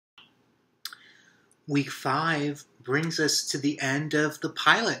week 5 brings us to the end of the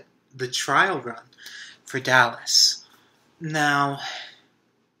pilot, the trial run for Dallas. Now,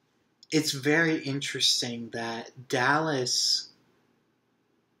 it's very interesting that Dallas,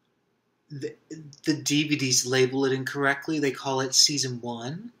 the DVDs label it incorrectly. They call it season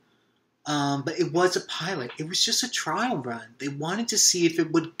 1. But it was a pilot. It was just a trial run. They wanted to see if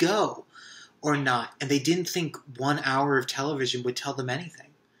it would go or not. And they didn't think 1 hour of television would tell them anything.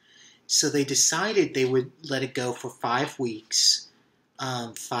 So they decided they would let it go for 5 weeks,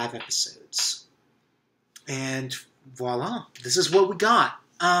 5 episodes. And voila, this is what we got.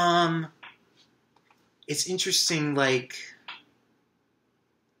 It's interesting,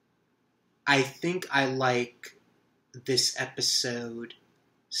 I think I like this episode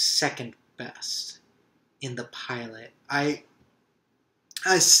second best in the pilot. I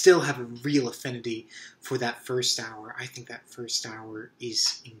still have a real affinity for that first hour. I think that first hour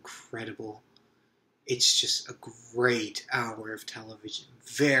is incredible. It's just a great hour of television.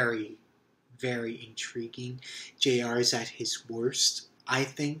 Very, very intriguing. JR is at his worst, I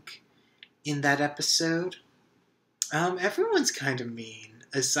think, in that episode. Everyone's kind of mean,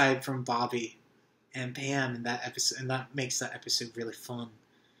 aside from Bobby and Pam in that episode, and that makes that episode really fun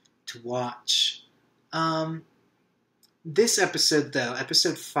to watch. This episode, though,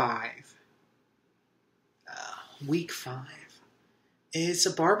 episode 5, week 5, is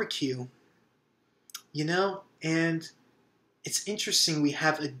a barbecue, and it's interesting. We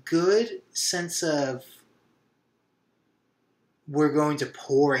have a good sense of we're going to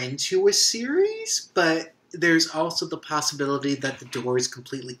pour into a series, but there's also the possibility that the door is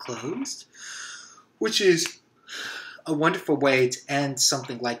completely closed, which is a wonderful way to end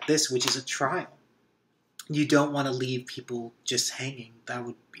something like this, which is a trial. You don't want to leave people just hanging. That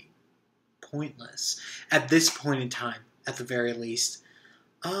would be pointless at this point in time, at the very least.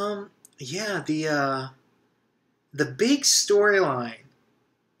 The big storyline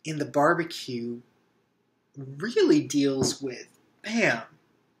in the barbecue really deals with Pam.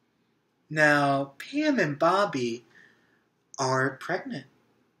 Now, Pam and Bobby are pregnant,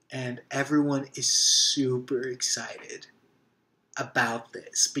 and everyone is super excited about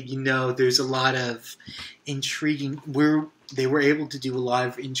this. But there's a lot of intriguing... They were able to do a lot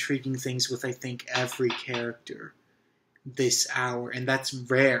of intriguing things with, I think, every character this hour. And that's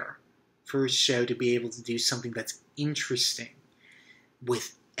rare for a show to be able to do something that's interesting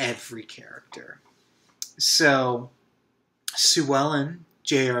with every character. So, Sue Ellen,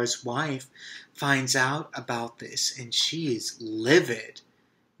 JR's wife, finds out about this, and she is livid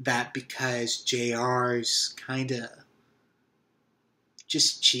that because JR's kind of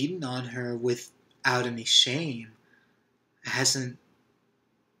just cheating on her without any shame, hasn't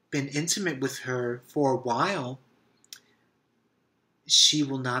been intimate with her for a while, she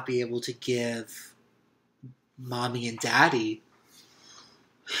will not be able to give mommy and daddy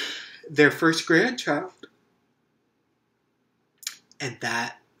their first grandchild. And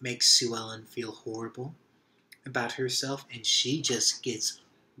that makes Sue Ellen feel horrible about herself, and she just gets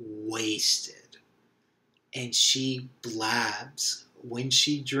wasted. And she blabs. When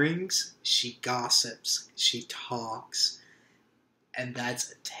she drinks, she gossips, she talks. And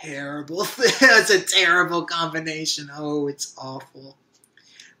that's a terrible thing. That's a terrible combination. Oh, it's awful.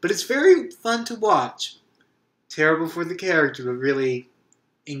 But it's very fun to watch. Terrible for the character, but really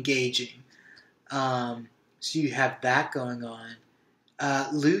engaging. So you have that going on.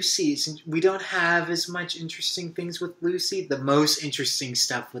 Lucy, we don't have as much interesting things with Lucy. The most interesting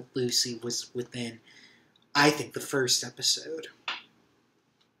stuff with Lucy was within, I think, the first episode.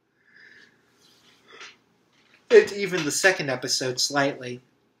 And even the second episode slightly.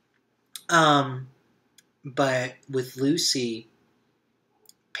 But with Lucy,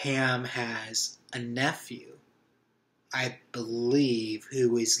 Pam has a nephew, I believe,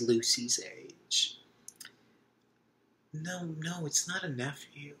 who is Lucy's age. No, it's not a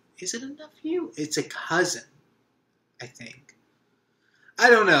nephew. Is it a nephew? It's a cousin, I think. I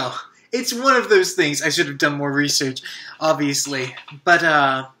don't know. It's one of those things. I should have done more research, obviously.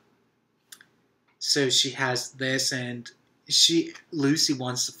 But, so she has this, and Lucy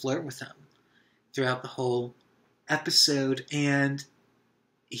wants to flirt with him throughout the whole episode, and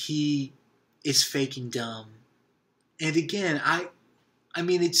he is faking dumb. And again, I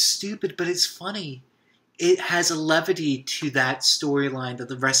mean, it's stupid, but it's funny. It has a levity to that storyline that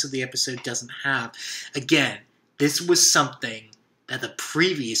the rest of the episode doesn't have. Again, this was something that the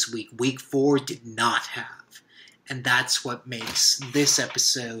previous week, week 4, did not have. And that's what makes this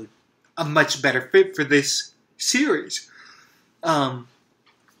episode a much better fit for this series. Then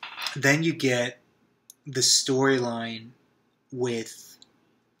you get the storyline with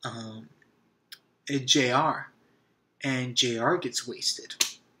JR. And JR gets wasted.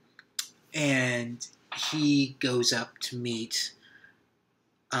 And he goes up to meet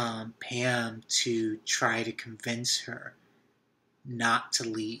Pam to try to convince her not to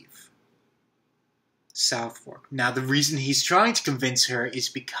leave South Fork. Now, the reason he's trying to convince her is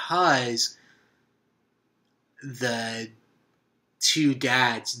because the two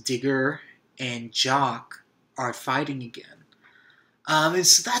dads, Digger and Jock, are fighting again. And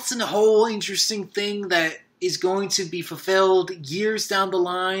so that's a whole interesting thing that is going to be fulfilled years down the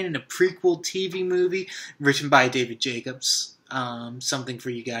line in a prequel TV movie written by David Jacobs. Something for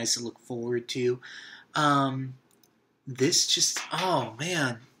you guys to look forward to. This just, oh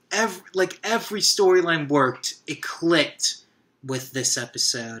man, every storyline worked. It clicked with this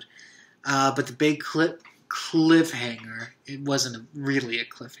episode. But the big cliffhanger, it wasn't really a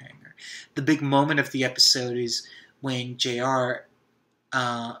cliffhanger. The big moment of the episode is when JR,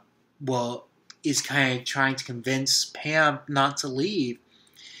 is kind of trying to convince Pam not to leave,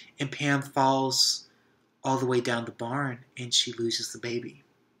 and Pam falls all the way down the barn, and she loses the baby.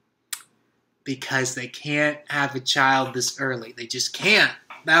 Because they can't have a child this early. They just can't.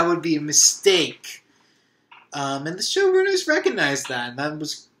 That would be a mistake. And the showrunners recognized that, and that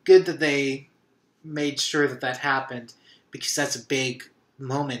was good that they made sure that happened, because that's a big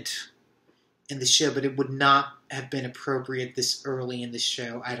moment in the show, but it would not have been appropriate this early in the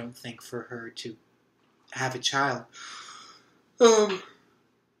show, I don't think, for her to have a child.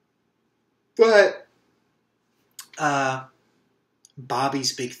 But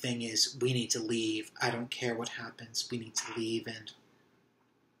Bobby's big thing is, we need to leave. I don't care what happens. We need to leave. And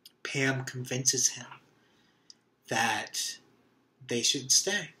Pam convinces him that they should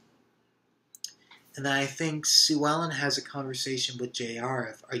stay. And then I think Sue Ellen has a conversation with JR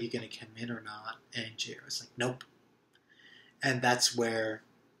of, are you going to come in or not? And JR is like, nope. And that's where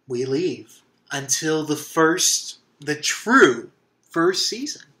we leave. Until the true first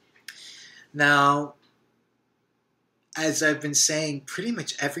season. Now, as I've been saying, pretty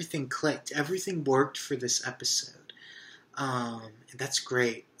much everything clicked. Everything worked for this episode. And that's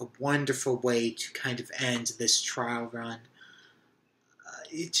great. A wonderful way to kind of end this trial run.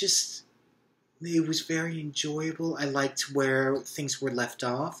 It was very enjoyable. I liked where things were left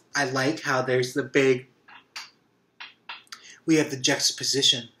off. I like how there's we have the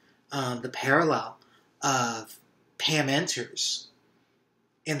juxtaposition, the parallel of Pam enters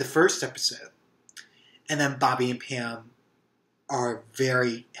in the first episode. And then Bobby and Pam are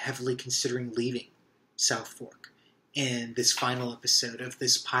very heavily considering leaving South Fork in this final episode of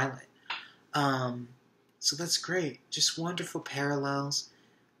this pilot. So that's great. Just wonderful parallels.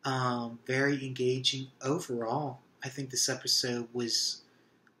 Very engaging overall. I think this episode was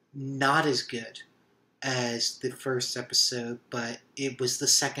not as good as the first episode, but it was the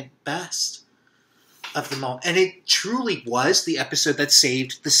second best of them all. And it truly was the episode that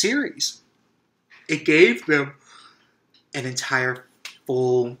saved the series. It gave them an entire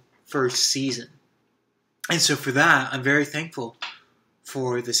full first season. And so for that, I'm very thankful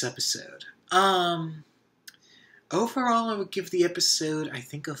for this episode. Overall, I would give the episode, I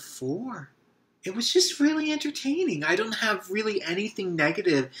think, a 4. It was just really entertaining. I don't have really anything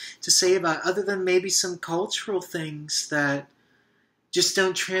negative to say about it, other than maybe some cultural things that just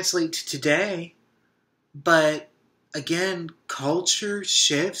don't translate to today. But, again, culture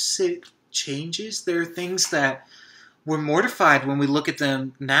shifts, it changes. There are things that we're mortified when we look at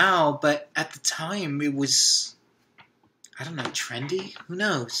them now, but at the time it was, I don't know, trendy? Who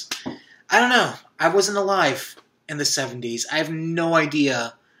knows? I don't know. I wasn't alive in the 70s. I have no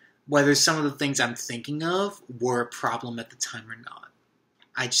idea whether some of the things I'm thinking of were a problem at the time or not.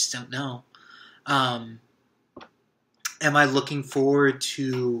 I just don't know. Am I looking forward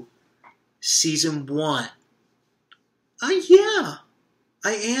to season 1? Yeah,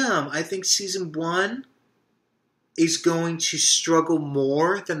 I am. I think season 1 is going to struggle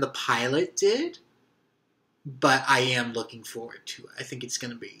more than the pilot did, but I am looking forward to it. I think it's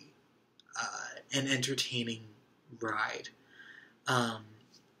going to be an entertaining ride.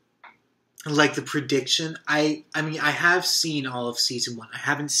 Like the prediction, I mean, I have seen all of season 1. I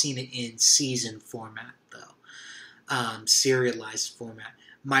haven't seen it in season format, though. Serialized format.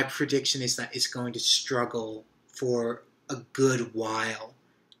 My prediction is that it's going to struggle for a good while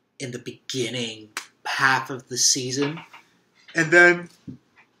in the beginning half of the season. And then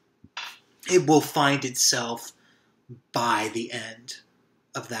it will find itself by the end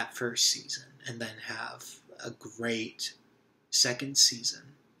of that first season. And then have a great second season.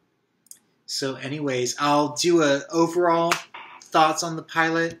 So anyways, I'll do a overall thoughts on the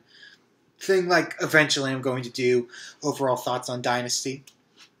pilot thing. Like, eventually I'm going to do overall thoughts on Dynasty.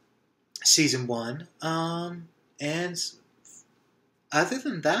 season 1. And other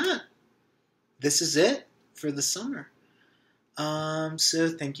than that, this is it for the summer. So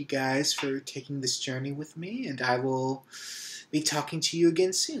thank you guys for taking this journey with me, and I will be talking to you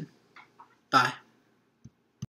again soon. Bye.